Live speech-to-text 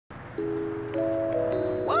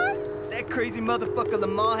That crazy motherfucker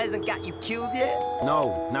Lamar hasn't got you killed yet?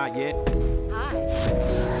 No, not yet. Hi.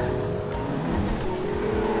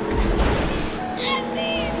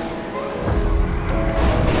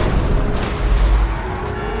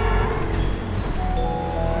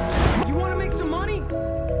 You want to make some money?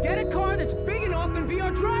 Get a car that's big enough and be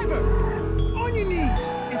our driver. On your knees.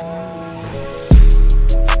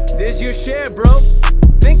 There's your share, bro.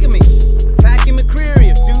 Think of me. Packing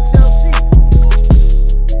McCreary of Duke's LC.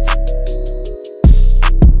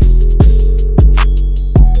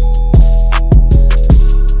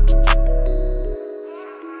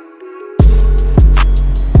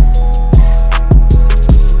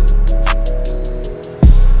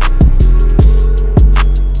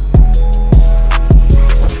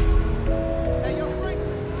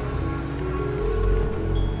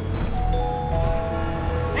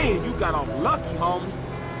 Man, you got off lucky, homie.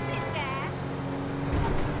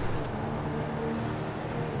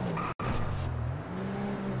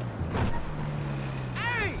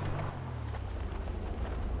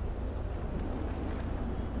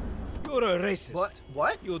 You're a racist.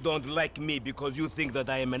 What? You don't like me because you think that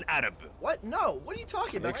I am an Arab. What? No. What are you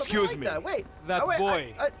talking about? Excuse Something me. like that. Wait. That Oh, wait,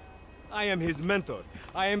 boy. I am his mentor.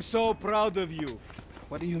 I am so proud of you.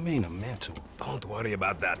 What do you mean, a mentor? Don't worry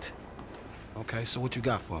about that. Okay, so what you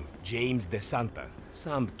got for me? James DeSanta.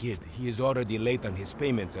 Some kid. He is already late on his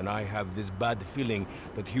payments, and I have this bad feeling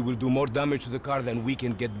that he will do more damage to the car than we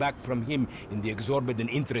can get back from him in the exorbitant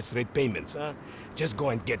interest rate payments, huh? Just go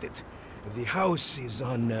and get it. The house is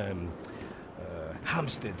on,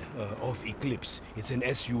 Hampstead, off Eclipse. It's an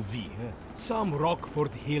SUV. Some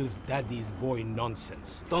Rockford Hills daddy's boy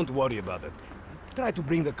nonsense. Don't worry about it. Try to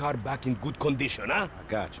bring the car back in good condition, huh?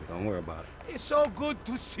 I got you. Don't worry about it. It's so good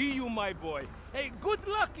to see you, my boy. Hey, good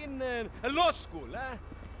luck in law school, huh?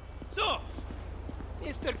 So,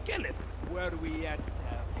 Mr. Kenneth, were we at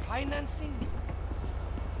financing?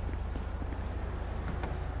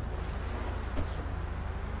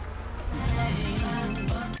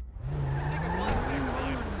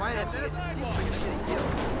 Financing seems like a shitty deal.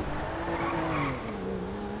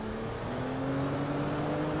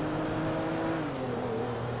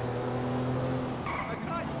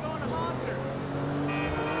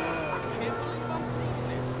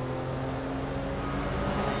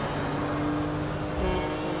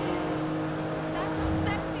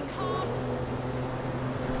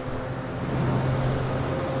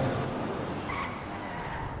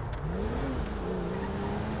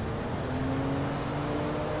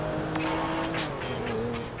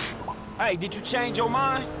 Hey, did you change your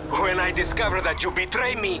mind? When I discover that you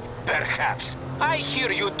betray me, perhaps. I hear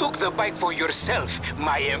you took the bike for yourself,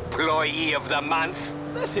 my employee of the month.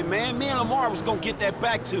 Listen, man, me and Lamar was gonna get that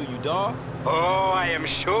back to you, dawg. Oh, I am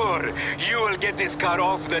sure. You will get this car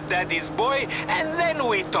off the daddy's boy, and then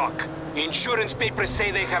we talk. Insurance papers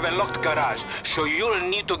say they have a locked garage, so you'll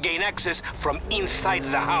need to gain access from inside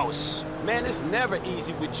the house. Man, it's never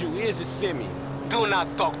easy with you, is it, Simi? Do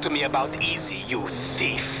not talk to me about easy, you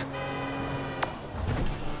thief.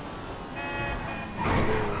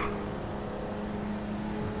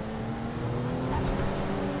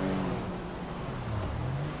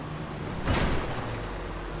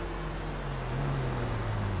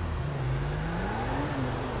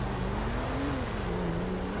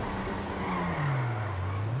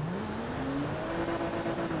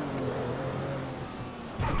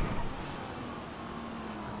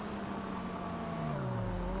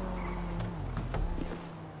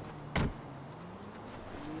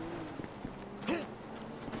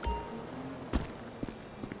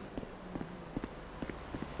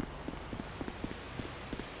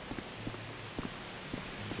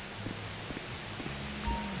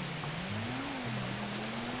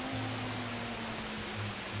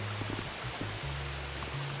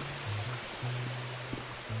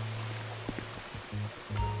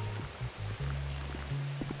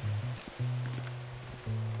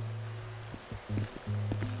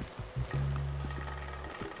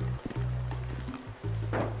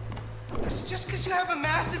 It's just because you have a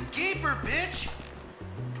massive gaper, bitch.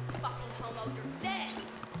 Fucking homo, you're dead.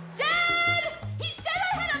 Dad! He said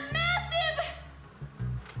I had a massive...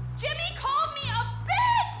 Jimmy called me a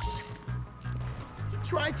bitch! You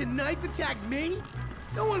tried to knife attack me?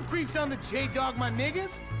 No one creeps on the J-Dog, my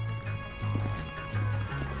niggas.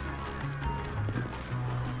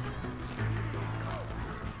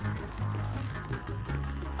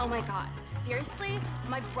 Oh my god, seriously?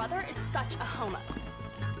 My brother is such a homo.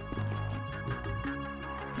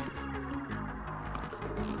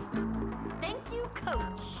 Thank you,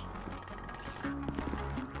 coach.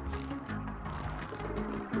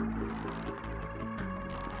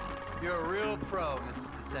 You're a real pro, Mrs.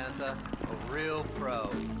 DeSanta. A real pro.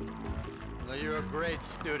 Well, you're a great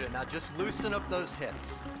student. Now just loosen up those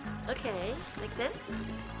hips. Okay, like this?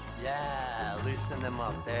 Yeah, loosen them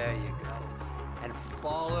up. There you go. And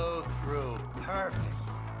follow through. Perfect.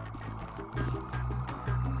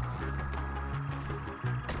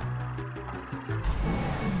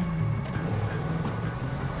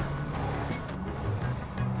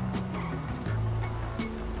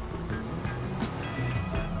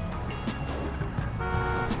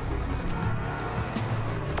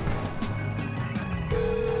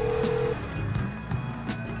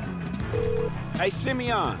 Hey,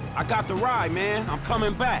 Simeon, I got the ride, man. I'm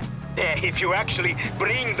coming back. If you actually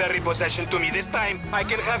bring the repossession to me this time, I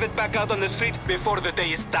can have it back out on the street before the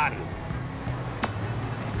day is done.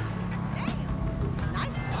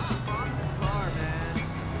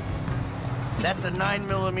 That's a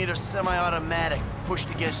 9mm semi-automatic pushed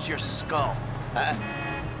against your skull.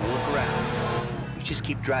 Look around. You just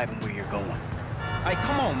keep driving where you're going. Hey,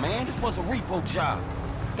 come on, man. This was a repo job.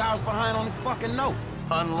 Guy was behind on his fucking note.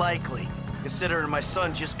 Unlikely, considering my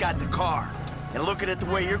son just got the car. And looking at the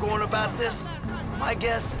way you're going about this, my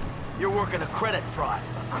guess, you're working a credit fraud.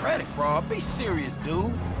 A credit fraud? Be serious,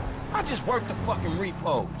 dude. I just worked the fucking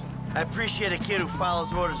repos. I appreciate a kid who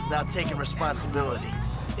follows orders without taking responsibility.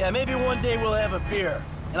 Yeah, maybe one day we'll have a beer,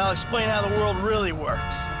 and I'll explain how the world really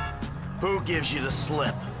works. Who gives you the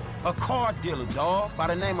slip? A car dealer, dawg, by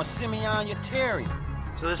the name of Simeon Yetarian.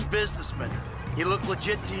 So this businessman, he look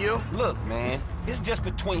legit to you? Look, man, it's just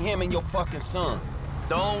between him and your fucking son.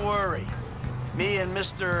 Don't worry. Me and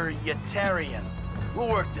Mr. Yetarian, we'll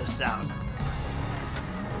work this out.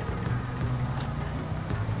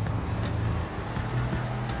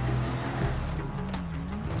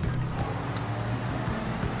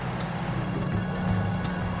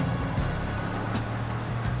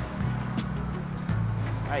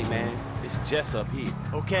 Hey, man, it's Jess up here.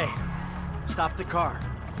 Okay, stop the car.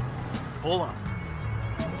 Pull up.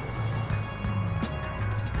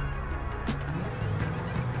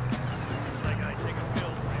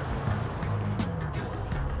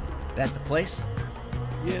 That the place?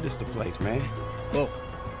 Yeah, this the place, man. Whoa.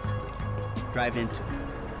 Drive into it.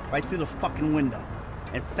 Right through the fucking window.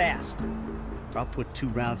 And fast. Or I'll put 2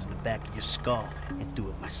 rounds in the back of your skull and do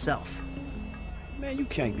it myself. Man, you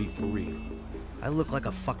can't be for real. I look like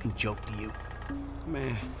a fucking joke to you.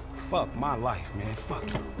 Man, fuck my life, man. Fuck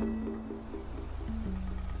you.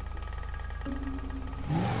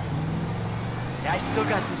 Yeah, I still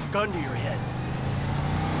got this gun to your head.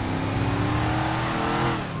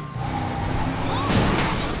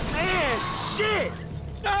 Shit!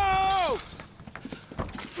 No!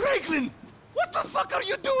 Franklin! What the fuck are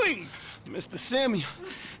you doing? Mr. Simeon,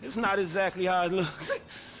 it's not exactly how it looks.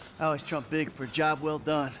 I always trump big for a job well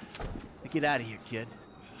done. Now get out of here, kid.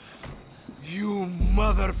 You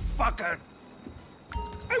motherfucker!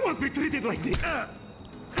 I won't be treated like this!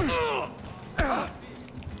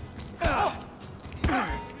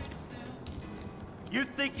 You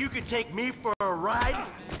think you could take me for a ride?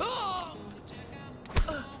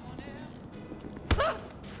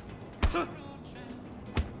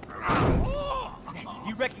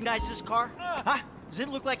 You recognize this car? Huh? Does it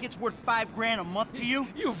look like it's worth $5 grand a month to you?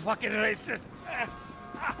 You fucking racist!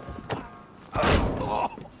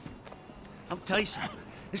 I'll tell you something.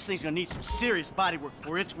 This thing's gonna need some serious body work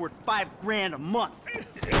before it's worth $5 grand a month.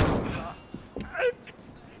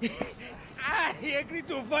 I agreed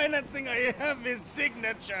to financing. I have his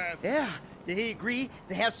signature. Yeah, did he agree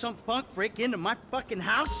to have some punk break into my fucking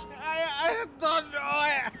house? I don't know.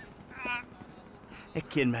 That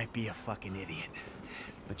kid might be a fucking idiot,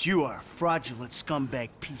 but you are a fraudulent scumbag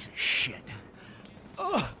piece of shit.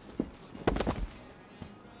 Ugh.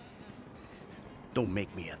 Don't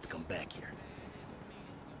make me have to come back here.